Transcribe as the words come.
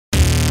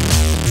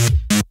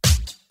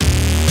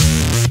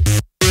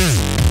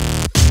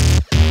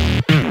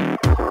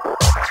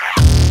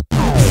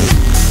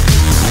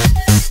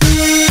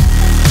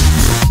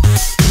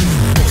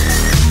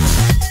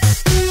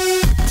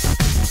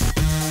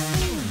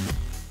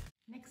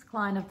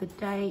Client of the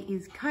day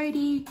is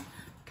Cody.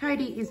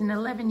 Cody is an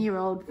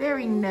 11-year-old,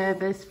 very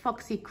nervous,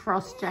 foxy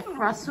cross Jack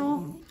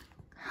Russell.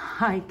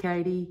 Hi,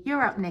 Cody.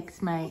 You're up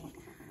next, mate.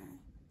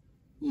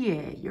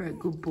 Yeah, you're a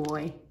good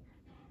boy.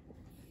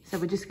 So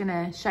we're just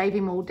gonna shave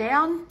him all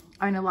down.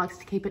 Owner likes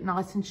to keep it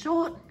nice and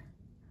short.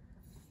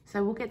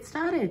 So we'll get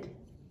started.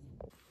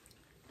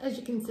 As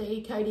you can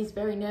see, Cody's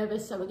very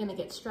nervous, so we're gonna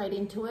get straight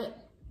into it.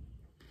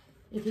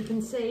 If you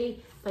can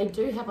see, they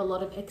do have a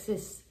lot of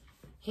excess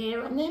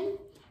hair on them,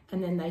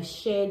 and then they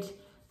shed.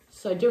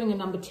 So doing a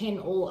number 10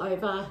 all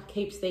over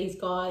keeps these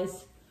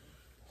guys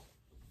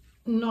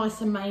nice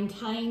and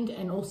maintained,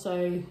 and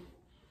also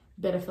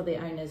better for the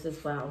owners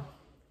as well.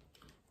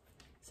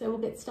 So we'll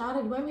get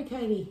started, won't we,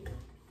 Cody?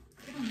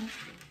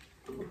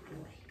 Good boy.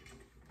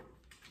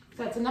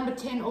 So it's a number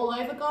 10 all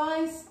over,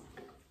 guys.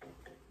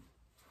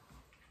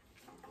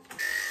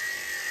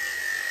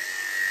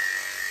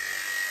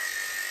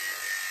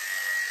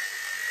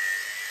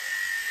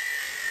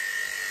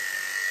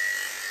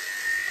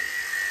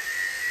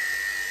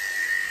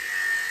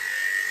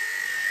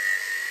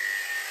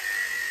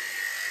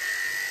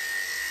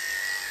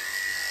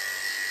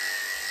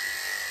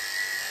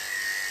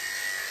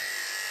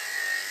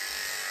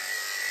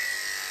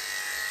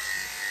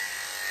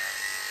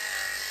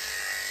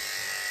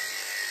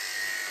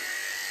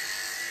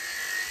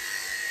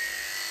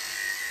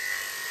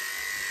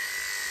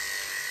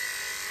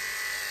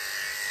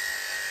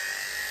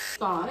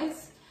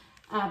 Guys,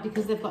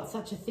 because they've got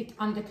such a thick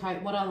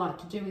undercoat, what I like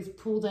to do is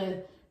pull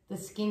the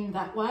skin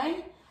that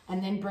way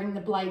and then bring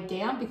the blade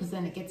down, because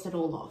then it gets it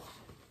all off.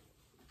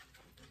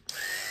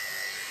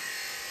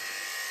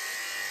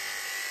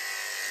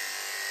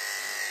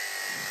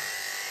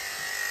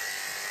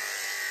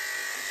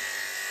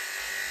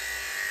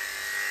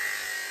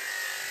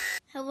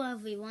 Hello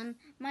everyone,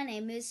 my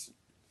name is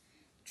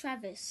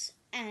Travis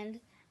and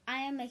I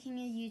am making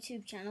a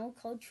YouTube channel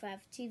called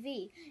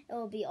TravTV. It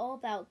will be all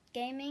about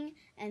gaming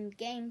and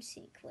game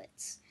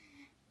secrets.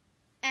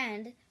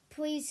 And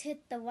please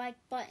hit the like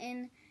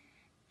button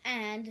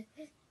and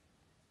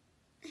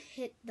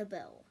hit the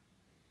bell.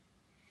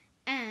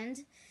 And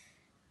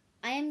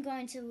I am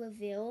going to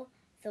reveal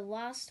the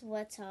last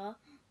letter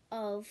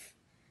of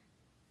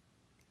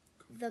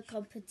the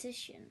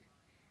competition.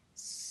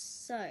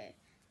 So,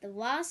 the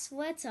last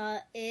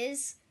letter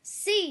is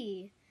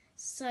C.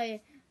 So,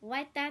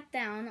 write that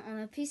down on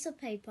a piece of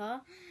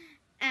paper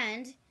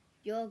and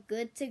you're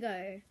good to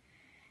go.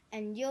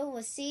 And you'll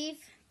receive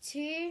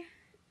 2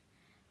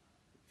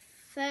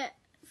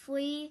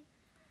 free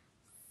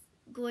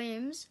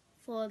grooms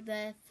for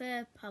the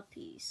fur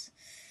puppies.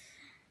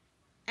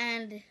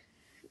 And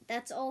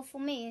that's all for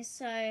me.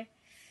 So,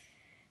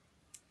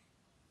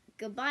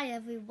 goodbye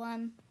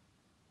everyone.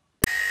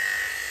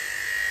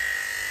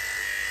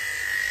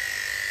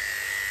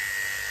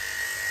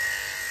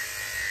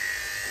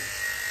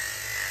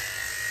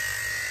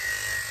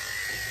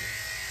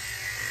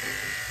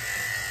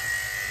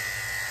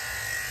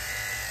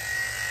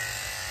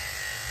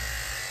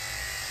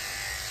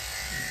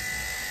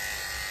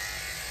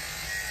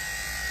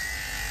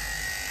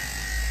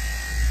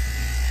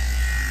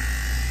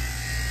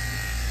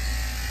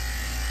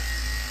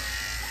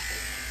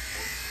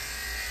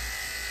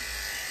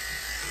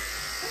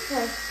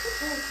 Okay, good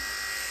boy.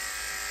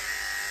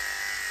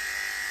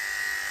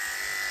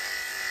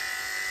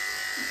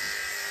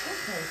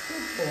 Okay,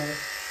 good boy.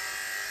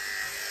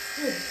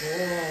 Good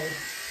boy.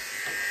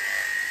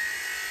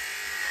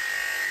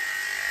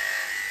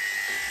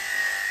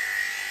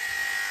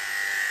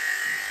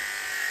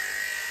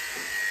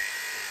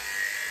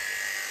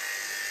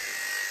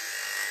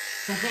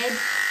 The head.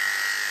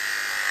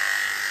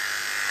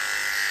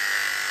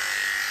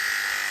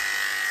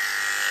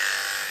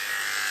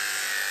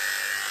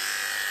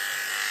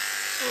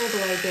 All the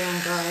way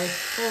down, guys,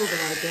 all the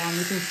way down.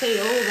 You can see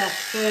all that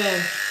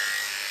fur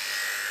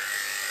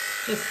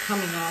just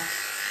coming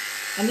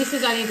off. And this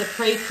is only the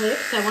pre-clip,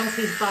 so once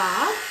he's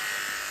bathed,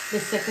 the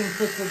second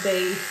clip will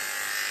be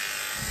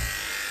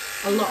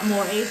a lot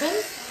more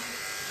even.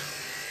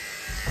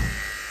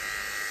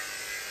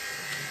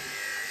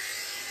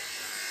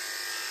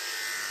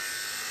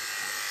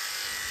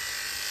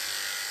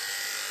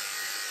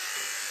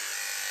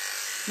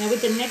 Now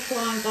with the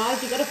neckline,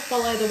 guys, you've got to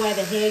follow the way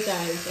the hair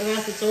goes, or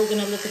else it's all going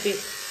to look a bit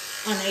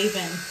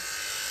uneven.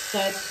 So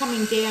it's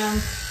coming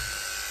down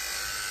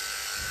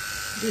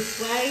this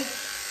way,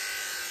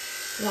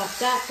 like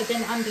that, but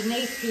then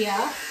underneath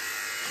here,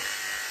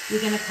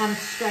 you're going to come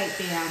straight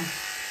down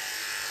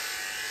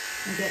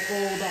and get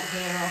all that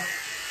hair off.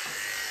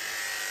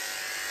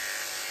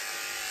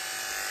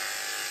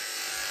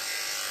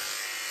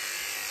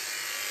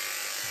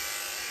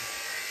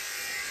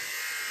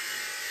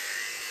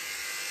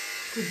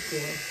 Good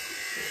boy.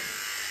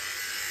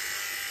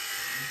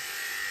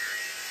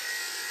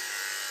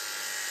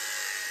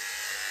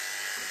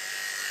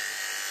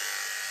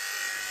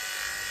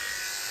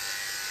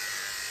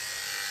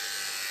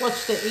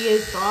 Watch the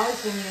ears,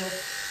 guys, when you're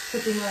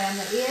flipping around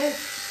the ears.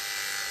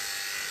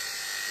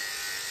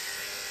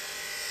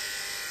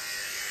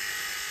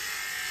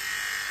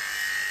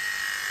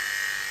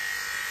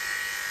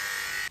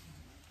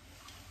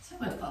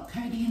 got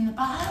Cody in the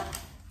bar,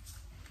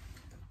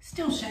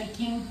 still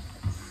shaking.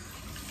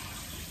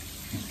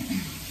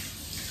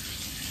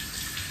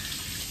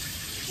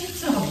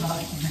 It's all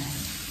right, mate.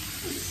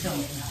 It's all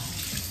right.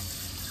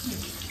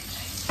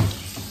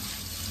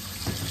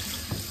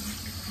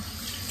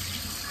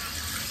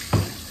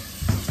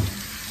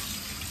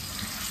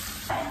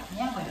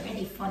 Now we're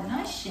ready for a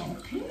nice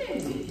shampoo.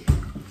 Really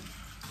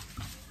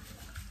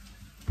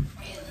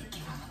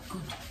give him a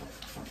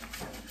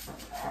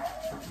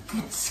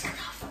good scrub.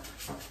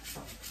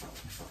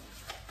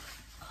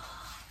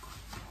 Oh,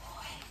 good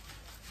boy.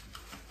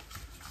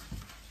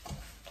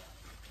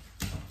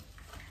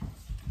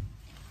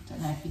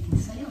 Don't know if you can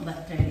see all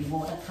that dirty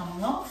water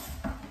coming off.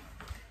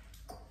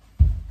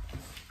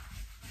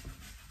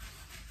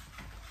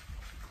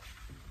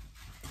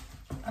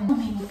 And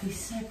Mummy will be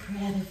so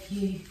proud of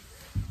you.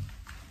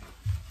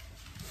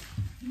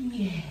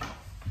 Yeah.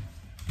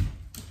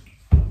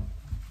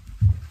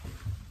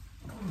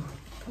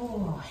 Good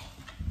boy.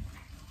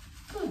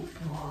 Good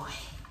boy.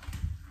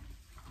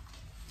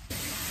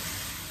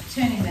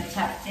 Turning the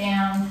tap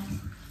down.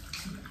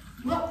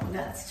 Well,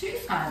 that's too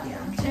far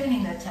down.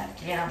 Turning the tap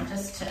down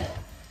just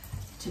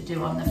to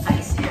do on the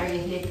face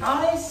area here,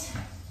 guys.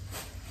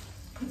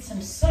 Put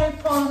some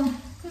soap on,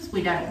 because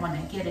we don't want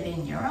to get it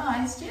in your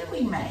eyes, do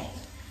we, mate?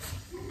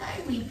 No,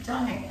 we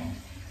don't.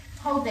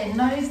 Hold their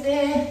nose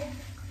there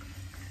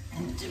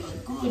and do a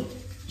good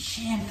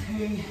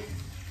shampoo.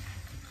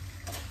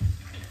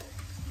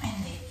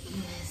 And their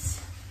ears.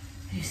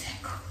 Who's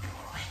that good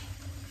boy?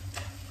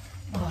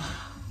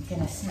 Oh, you're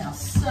going to smell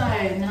so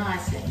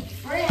nice and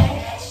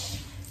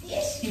fresh.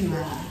 Yes, you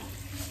are.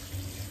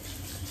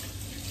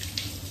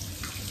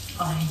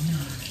 I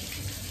know.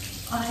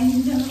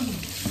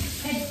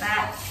 Head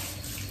back.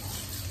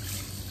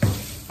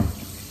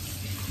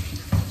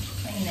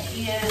 Clean the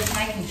ears,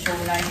 making sure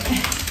we don't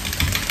get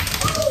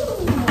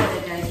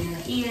water goes in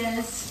the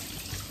ears,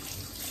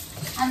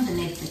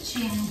 underneath the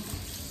chin.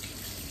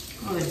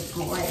 Good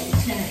boy.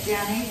 Turn it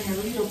down even a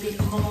little bit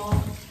more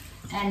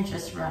and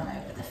just run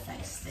over the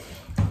face there.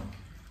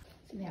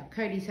 So now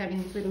Cody's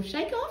having his little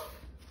shake off,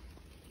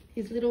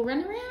 his little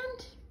run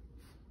around.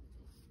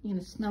 You're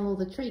going to smell all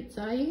the treats,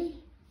 are you?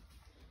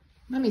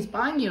 Mummy's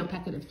buying you a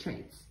packet of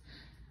treats.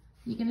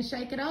 You going to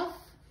shake it off?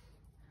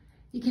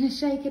 You going to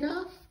shake it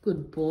off?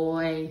 Good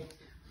boy.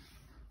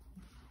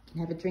 You can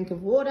have a drink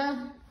of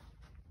water.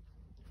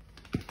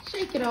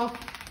 Shake it off.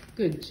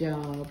 Good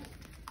job.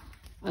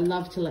 I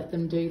love to let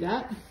them do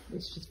that.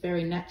 It's just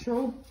very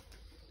natural.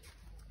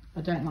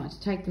 I don't like to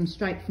take them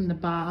straight from the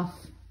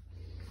bath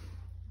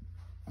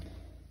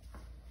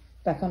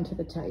back onto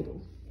the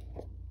table.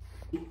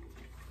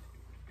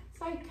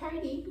 So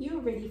Cody, you're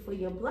ready for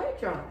your blow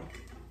dry.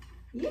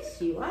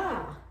 Yes, you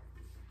are.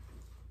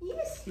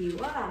 Yes, you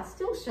are.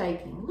 Still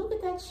shaking. Look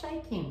at that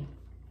shaking.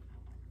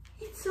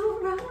 It's all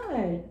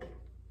right.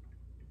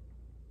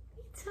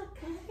 It's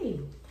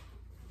okay.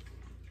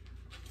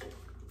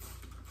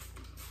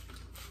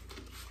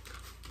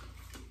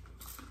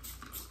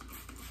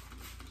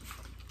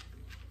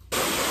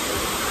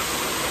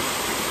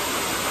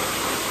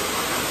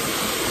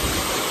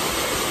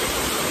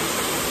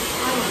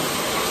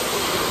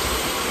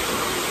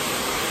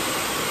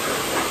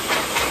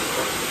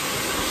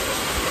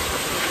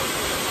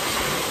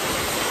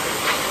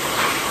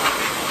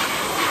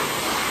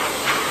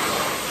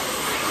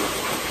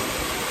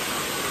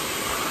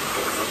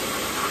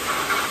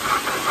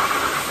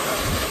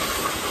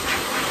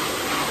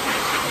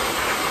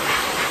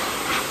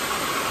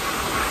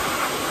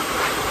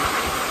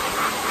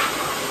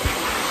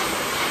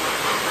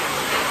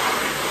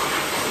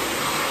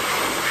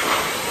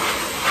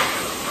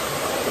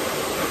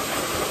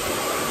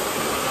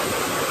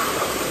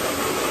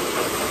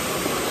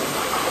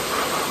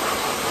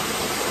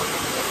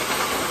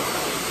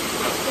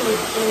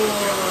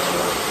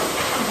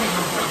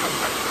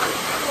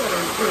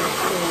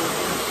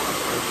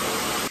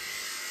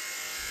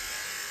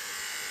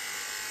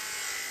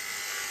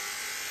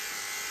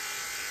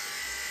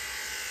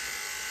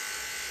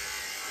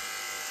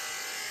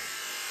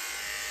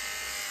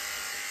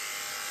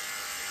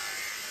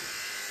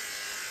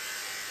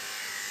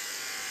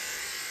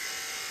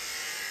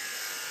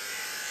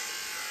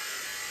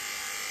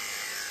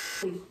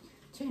 We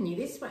turn you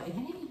this way,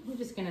 hey? We're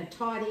just going to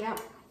tidy up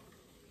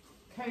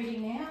Cody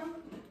now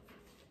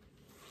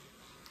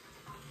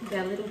with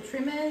our little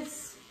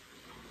trimmers,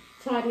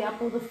 tidy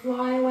up all the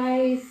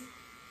flyaways,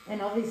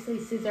 and obviously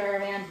scissor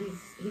around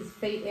his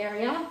feet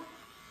area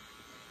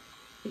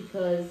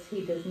because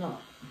he does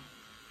not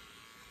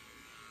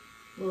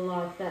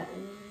like that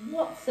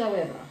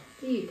whatsoever.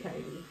 Do you,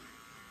 Cody?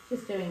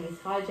 Just doing his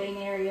hygiene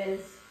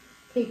areas,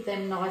 keep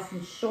them nice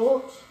and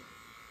short.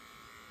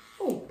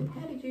 Oh,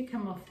 how did you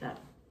come off that?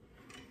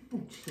 Oh,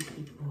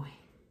 cheeky boy.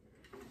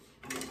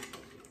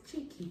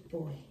 Cheeky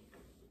boy.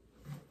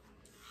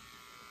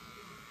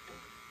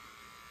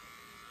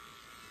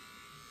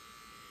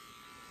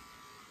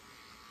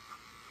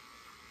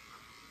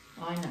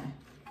 I know.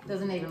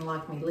 Doesn't even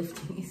like me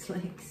lifting his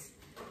legs.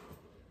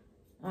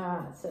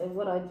 Alright, so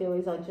what I do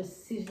is I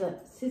just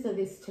scissor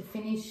this to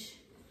finish.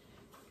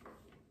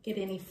 Get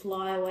any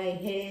flyaway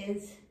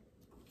hairs.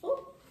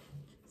 Oh,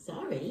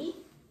 sorry,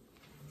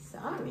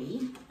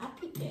 up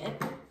you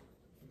get.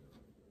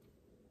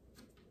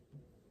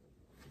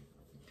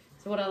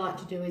 So what I like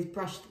to do is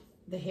brush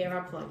the hair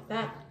up like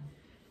that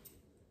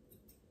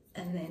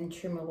and then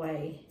trim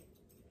away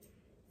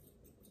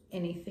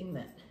anything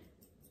that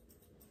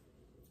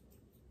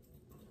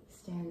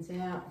stands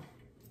out.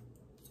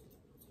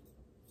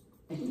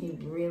 He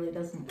really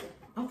doesn't.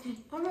 Okay,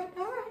 all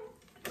right.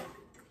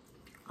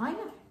 I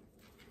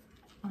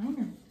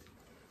know.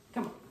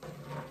 Come on.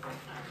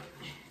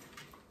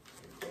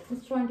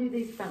 Let's try and do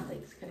these front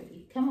legs,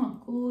 Cody. Come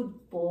on,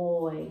 good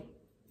boy.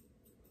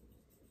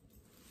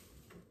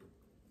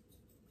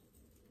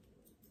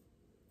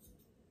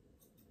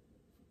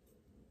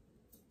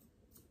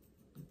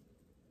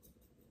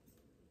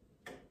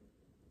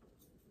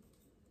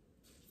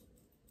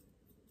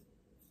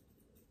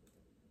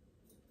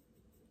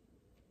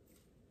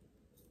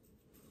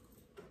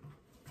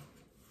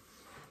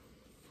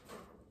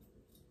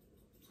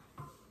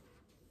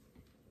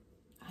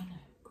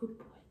 Good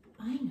boy.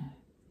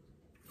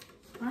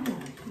 I know.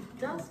 He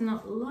does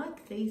not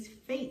like these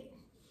feet.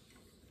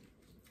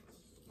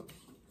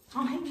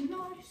 I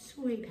know,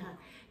 sweetheart.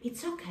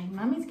 It's okay.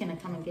 Mummy's going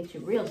to come and get you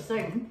real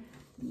soon.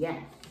 Yeah.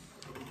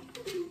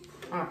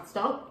 All right,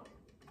 stop.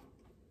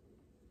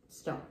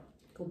 Stop.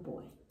 Good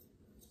boy.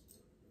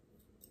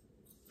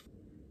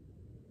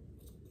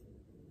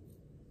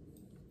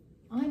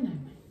 I know, mate.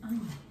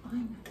 I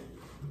know.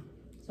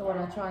 So what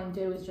I try and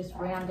do is just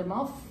round them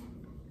off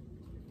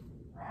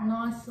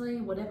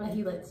nicely, whatever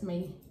he lets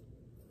me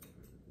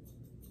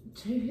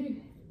do.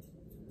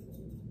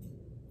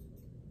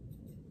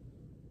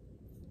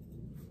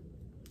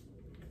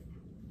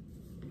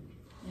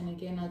 And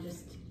again, I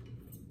just,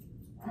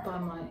 by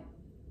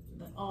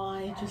the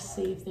eye, just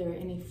see if there are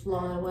any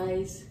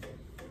flyaways.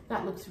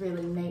 That looks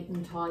really neat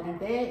and tidy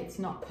there. It's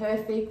not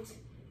perfect,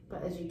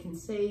 but as you can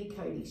see,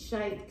 Cody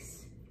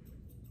shakes,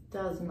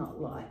 does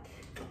not like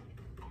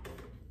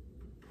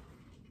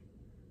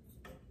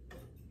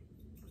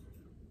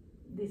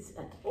this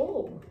at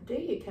all, do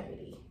you,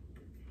 Cody?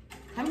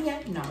 Come here.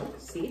 No,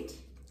 sit.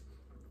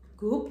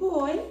 Good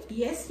boy.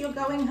 Yes, you're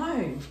going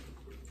home.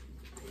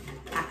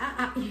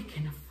 You're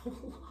gonna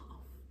fall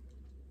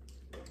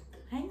off.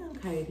 Hang on,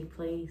 Cody,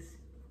 please.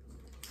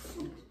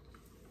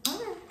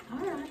 All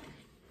right.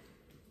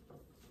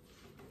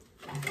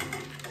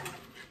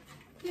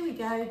 Here we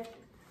go.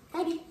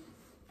 Cody.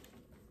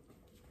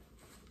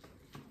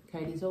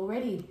 Cody's all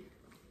ready.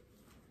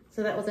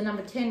 So that was a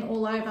number 10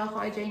 all over,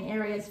 hygiene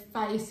areas,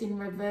 face in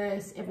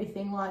reverse,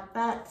 everything like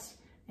that.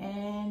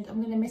 And I'm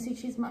going to message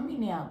his mummy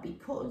now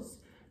because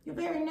you're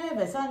very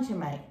nervous, aren't you,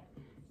 mate?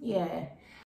 Yeah.